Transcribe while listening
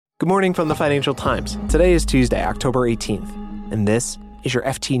Good morning from the Financial Times. Today is Tuesday, October 18th, and this is your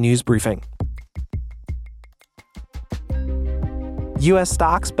FT News Briefing. U.S.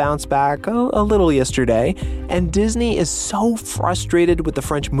 stocks bounced back a little yesterday, and Disney is so frustrated with the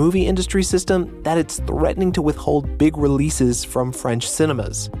French movie industry system that it's threatening to withhold big releases from French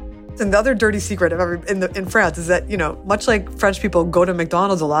cinemas. And the other dirty secret in France is that, much like French people go to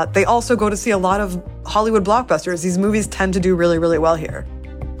McDonald's a lot, they also go to see a lot of Hollywood blockbusters. These movies tend to do really, really well here.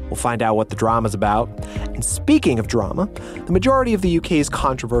 We'll find out what the drama's about. And speaking of drama, the majority of the UK's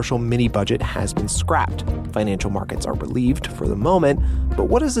controversial mini-budget has been scrapped. Financial markets are relieved for the moment, but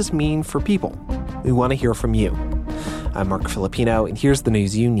what does this mean for people? We want to hear from you. I'm Mark Filipino, and here's the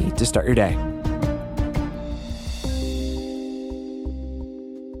news you need to start your day.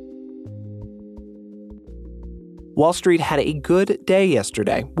 Wall Street had a good day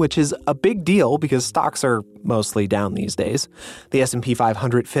yesterday, which is a big deal because stocks are mostly down these days. The S&P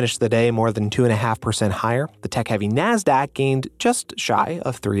 500 finished the day more than 2.5% higher. The tech-heavy NASDAQ gained just shy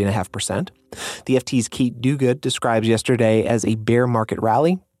of 3.5%. The FT's Kate Duguid describes yesterday as a bear market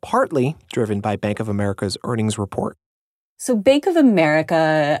rally, partly driven by Bank of America's earnings report. So Bank of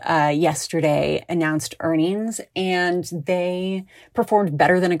America yesterday announced earnings, and they performed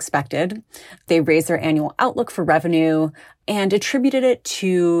better than expected. They raised their annual outlook for revenue and attributed it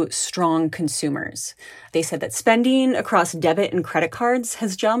to strong consumers. They said that spending across debit and credit cards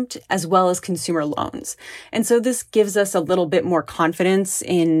has jumped, as well as consumer loans. And so this gives us a little bit more confidence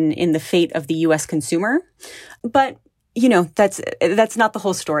in the fate of the U.S. consumer. But, that's not the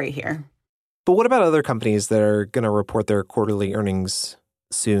whole story here. But what about other companies that are going to report their quarterly earnings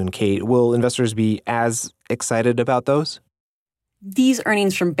soon, Kate? Will investors be as excited about those? These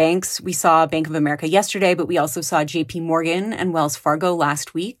earnings from banks, we saw Bank of America yesterday, but we also saw JP Morgan and Wells Fargo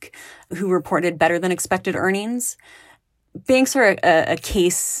last week, who reported better than expected earnings. Banks are a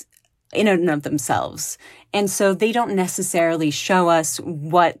case in and of themselves. And so they don't necessarily show us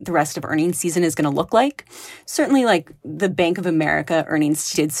what the rest of earnings season is going to look like. Certainly, like the Bank of America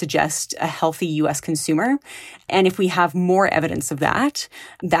earnings did suggest a healthy U.S. consumer. And if we have more evidence of that,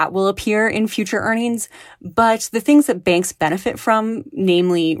 that will appear in future earnings. But the things that banks benefit from,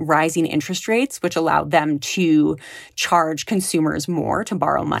 namely rising interest rates, which allow them to charge consumers more to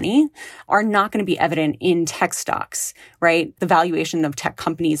borrow money, are not going to be evident in tech stocks, right? The valuation of tech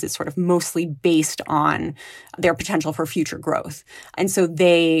companies is sort of mostly based on their potential for future growth. And so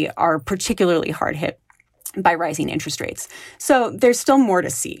they are particularly hard hit by rising interest rates. So there's still more to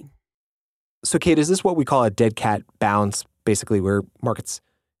see. So, Kate, is this what we call a dead cat bounce, basically where markets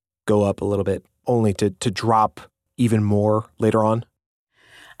go up a little bit only to drop even more later on?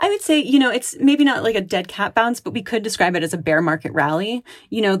 I would say, it's maybe not like a dead cat bounce, but we could describe it as a bear market rally.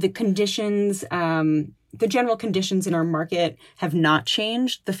 The conditions, the general conditions in our market have not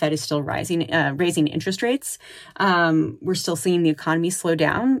changed. The Fed is still raising interest rates. We're still seeing the economy slow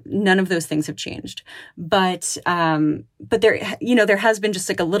down. None of those things have changed. But there has been just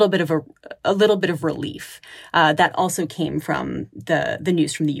like a little bit of relief that also came from the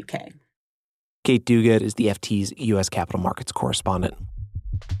news from the UK. Kate Duguid is the FT's U.S. capital markets correspondent.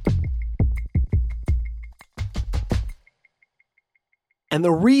 And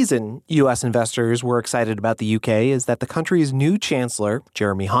the reason U.S. investors were excited about the UK is that the country's new chancellor,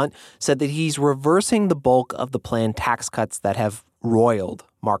 Jeremy Hunt, said that he's reversing the bulk of the planned tax cuts that have roiled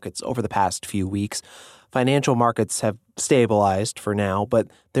markets over the past few weeks. Financial markets have stabilized for now, but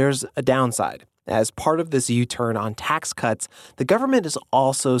there's a downside. As part of this U-turn on tax cuts, the government is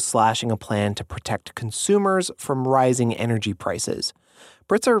also slashing a plan to protect consumers from rising energy prices.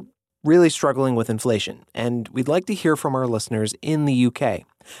 Brits are really struggling with inflation, and we'd like to hear from our listeners in the UK.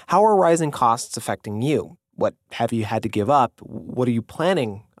 How are rising costs affecting you? What have you had to give up? What are you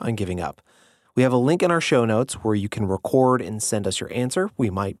planning on giving up? We have a link in our show notes where you can record and send us your answer.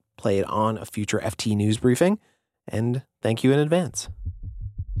 We might play it on a future FT News Briefing. And thank you in advance.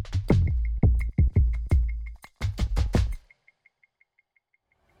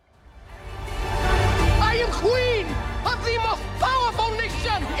 I am queen of the most powerful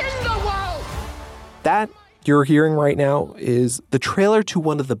nation in the world! That you're hearing right now is the trailer to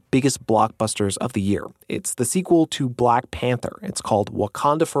one of the biggest blockbusters of the year. It's the sequel to Black Panther. It's called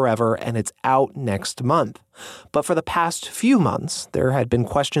Wakanda Forever, and it's out next month. But for the past few months, there had been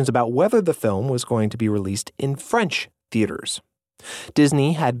questions about whether the film was going to be released in French theaters.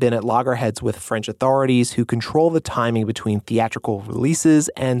 Disney had been at loggerheads with French authorities who control the timing between theatrical releases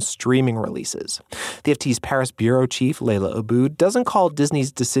and streaming releases. The FT's Paris bureau chief, Leila Aboud, doesn't call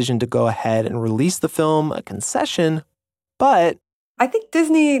Disney's decision to go ahead and release the film a concession, but I think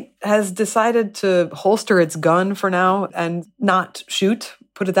Disney has decided to holster its gun for now and not shoot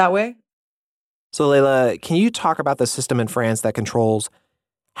put it that way. So, Leila, can you talk about the system in France that controls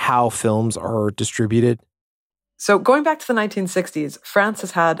how films are distributed? So going back to the 1960s, France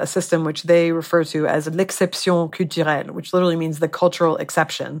has had a system which they refer to as l'exception culturelle, which literally means the cultural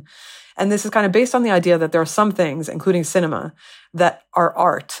exception. And this is kind of based on the idea that there are some things, including cinema, that are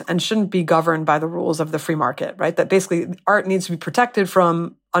art and shouldn't be governed by the rules of the free market, right? That basically art needs to be protected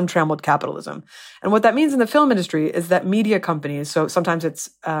from untrammeled capitalism. And what that means in the film industry is that media companies, so sometimes it's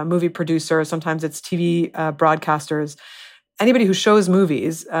movie producers, sometimes it's TV broadcasters, anybody who shows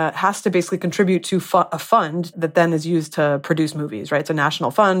movies has to basically contribute to a fund that then is used to produce movies, right? It's a national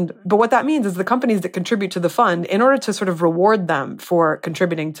fund. But what that means is the companies that contribute to the fund, in order to sort of reward them for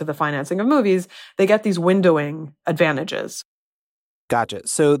contributing to the financing of movies, they get these windowing advantages. Gotcha.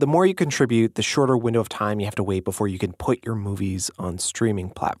 So the more you contribute, the shorter window of time you have to wait before you can put your movies on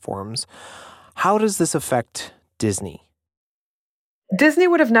streaming platforms. How does this affect Disney? Disney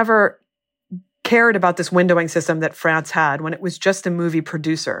would have never cared about this windowing system that France had when it was just a movie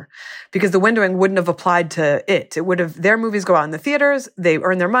producer, because the windowing wouldn't have applied to it. It would have, their movies go out in the theaters, they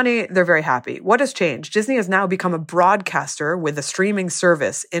earn their money, they're very happy. What has changed? Disney has now become a broadcaster with a streaming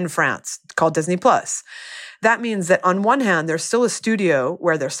service in France called Disney+. That means that on one hand, there's still a studio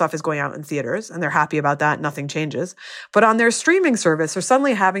where their stuff is going out in theaters, and they're happy about that, nothing changes. But on their streaming service, they're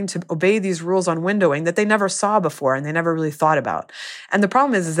suddenly having to obey these rules on windowing that they never saw before and they never really thought about. And the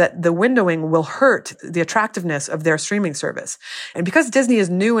problem is that the windowing will hurt the attractiveness of their streaming service. And because Disney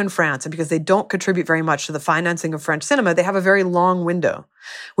is new in France and because they don't contribute very much to the financing of French cinema, they have a very long window,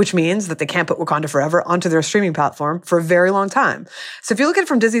 which means that they can't put Wakanda Forever onto their streaming platform for a very long time. So if you look at it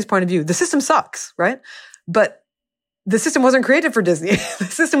from Disney's point of view, the system sucks, right? But the system wasn't created for Disney. The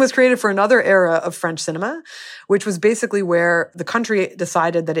system was created for another era of French cinema, which was basically where the country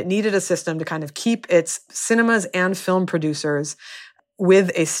decided that it needed a system to kind of keep its cinemas and film producers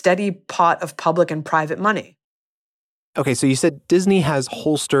with a steady pot of public and private money. Okay, so you said Disney has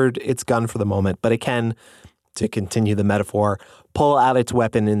holstered its gun for the moment, but it can, to continue the metaphor, pull out its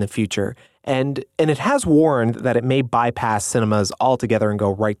weapon in the future. And it has warned that it may bypass cinemas altogether and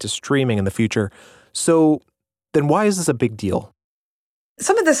go right to streaming in the future. So then why is this a big deal?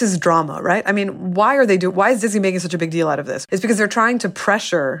 Some of this is drama, right? I mean, why is Disney making such a big deal out of this? It's because they're trying to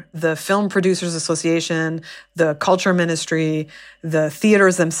pressure the Film Producers Association, the Culture Ministry, the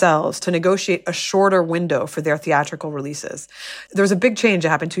theaters themselves to negotiate a shorter window for their theatrical releases. There was a big change that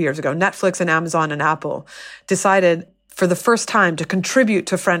happened 2 years ago. Netflix and Amazon and Apple decided for the first time to contribute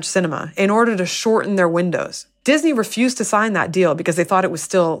to French cinema in order to shorten their windows. Disney refused to sign that deal because they thought it was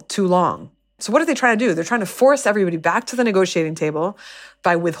still too long. So what are they trying to do? They're trying to force everybody back to the negotiating table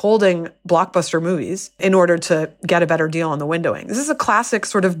by withholding blockbuster movies in order to get a better deal on the windowing. This is a classic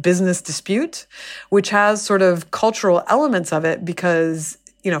sort of business dispute, which has sort of cultural elements of it because,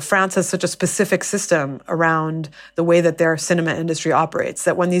 you know, France has such a specific system around the way that their cinema industry operates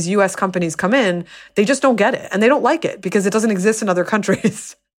that when these US companies come in, they just don't get it and they don't like it because it doesn't exist in other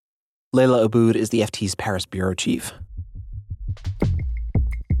countries. Leila Aboud is the FT's Paris bureau chief.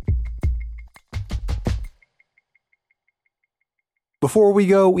 Before we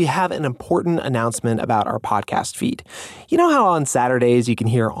go, we have an important announcement about our podcast feed. You know how on Saturdays you can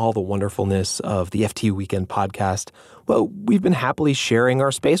hear all the wonderfulness of the FT Weekend podcast? Well, we've been happily sharing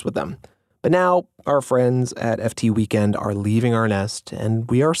our space with them. But now our friends at FT Weekend are leaving our nest, and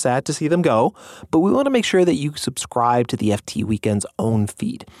we are sad to see them go. But we want to make sure that you subscribe to the FT Weekend's own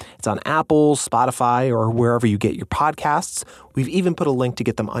feed. It's on Apple, Spotify, or wherever you get your podcasts. We've even put a link to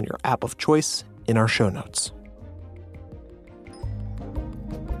get them on your app of choice in our show notes.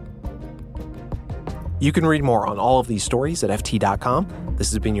 You can read more on all of these stories at FT.com. This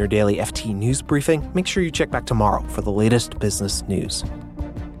has been your daily FT News Briefing. Make sure you check back tomorrow for the latest business news.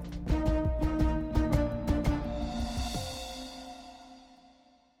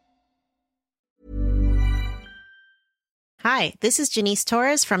 Hi, this is Janice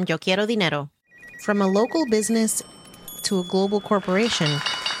Torres from Yo Quiero Dinero. From a local business to a global corporation,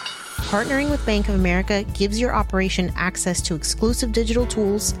 partnering with Bank of America gives your operation access to exclusive digital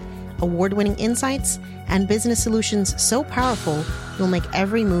tools, award-winning insights, and business solutions so powerful, you'll make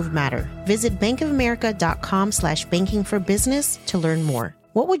every move matter. Visit bankofamerica.com/banking for business to learn more.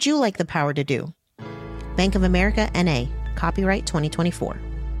 What would you like the power to do? Bank of America, N.A. Copyright 2024.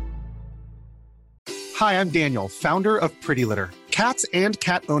 Hi, I'm Daniel, founder of Pretty Litter. Cats and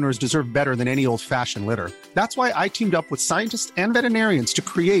cat owners deserve better than any old-fashioned litter. That's why I teamed up with scientists and veterinarians to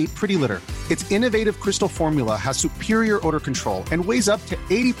create Pretty Litter. Its innovative crystal formula has superior odor control and weighs up to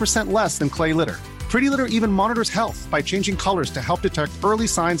 80% less than clay litter. Pretty Litter even monitors health by changing colors to help detect early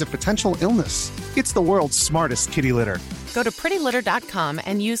signs of potential illness. It's the world's smartest kitty litter. Go to prettylitter.com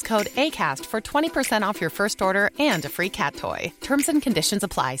and use code ACAST for 20% off your first order and a free cat toy. Terms and conditions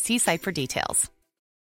apply. See site for details.